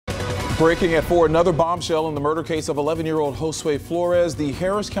Breaking at 4, another bombshell in the murder case of 11-year-old Josue Flores. The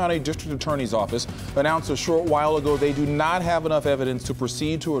Harris County District Attorney's Office announced a short while ago they do not have enough evidence to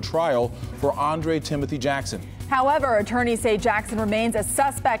proceed to a trial for Andre Timothy Jackson. However, attorneys say Jackson remains a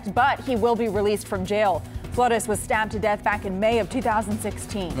suspect, but he will be released from jail. Flores was stabbed to death back in May of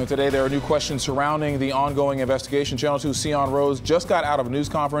 2016. And today, there are new questions surrounding the ongoing investigation. Channel 2's Sion Rose just got out of a news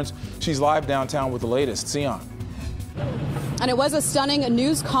conference. She's live downtown with the latest. Sion. And it was a stunning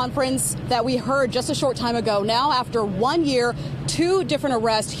news conference that we heard just a short time ago. Now, after 1 year, 2 different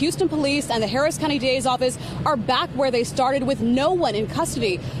arrests, Houston police and the Harris County DA's office are back where they started, with no one in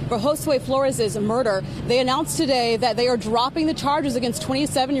custody for Josue Flores' murder. They announced today that they are dropping the charges against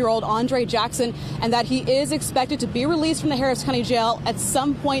 27-year-old Andre Jackson and that he is expected to be released from the Harris County jail at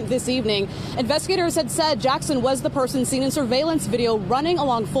some point this evening. Investigators had said Jackson was the person seen in surveillance video running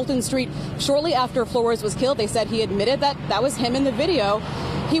along Fulton Street shortly after Flores was killed. They said he admitted that was him in the video.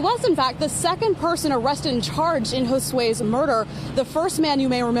 He was, in fact, the second person arrested and charged in Josue's murder. The first man, you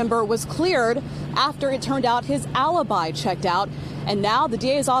may remember, was cleared after it turned out his alibi checked out. And now the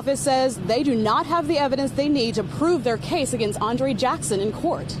DA's office says they do not have the evidence they need to prove their case against Andre Jackson in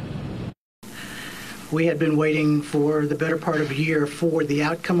court. We had been waiting for the better part of a year for the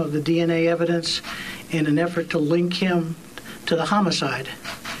outcome of the DNA evidence in an effort to link him to the homicide.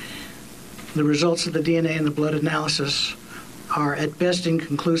 The results of the DNA and the blood analysis are at best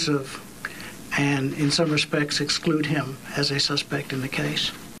inconclusive and in some respects exclude him as a suspect in the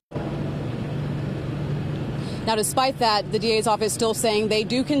case. Now, despite that, the DA's office still saying they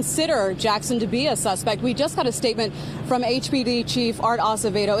do consider Jackson to be a suspect. We just got a statement from HPD Chief Art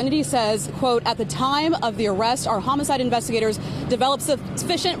Acevedo, and he says, quote, "At the time of the arrest, our homicide investigators developed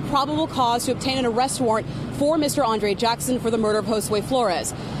sufficient probable cause to obtain an arrest warrant for Mr. Andre Jackson for the murder of Josue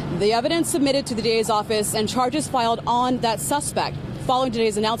Flores. The evidence submitted to the DA's office and charges filed on that suspect. Following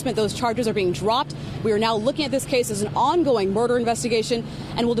today's announcement, those charges are being dropped. We are now looking at this case as an ongoing murder investigation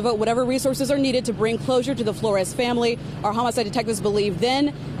and will devote whatever resources are needed to bring closure to the Flores family. Our homicide detectives believe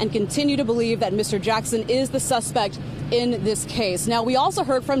then and continue to believe that Mr. Jackson is the suspect in this case." Now, we also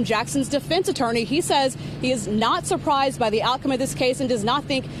heard from Jackson's defense attorney. He says he is not surprised by the outcome of this case and does not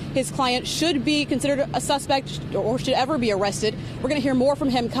think his client should be considered a suspect or should ever be arrested. We're going to hear more from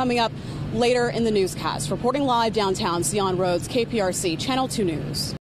him coming up later in the newscast. Reporting live downtown, Sion Rhodes, KPRC, Channel 2 News.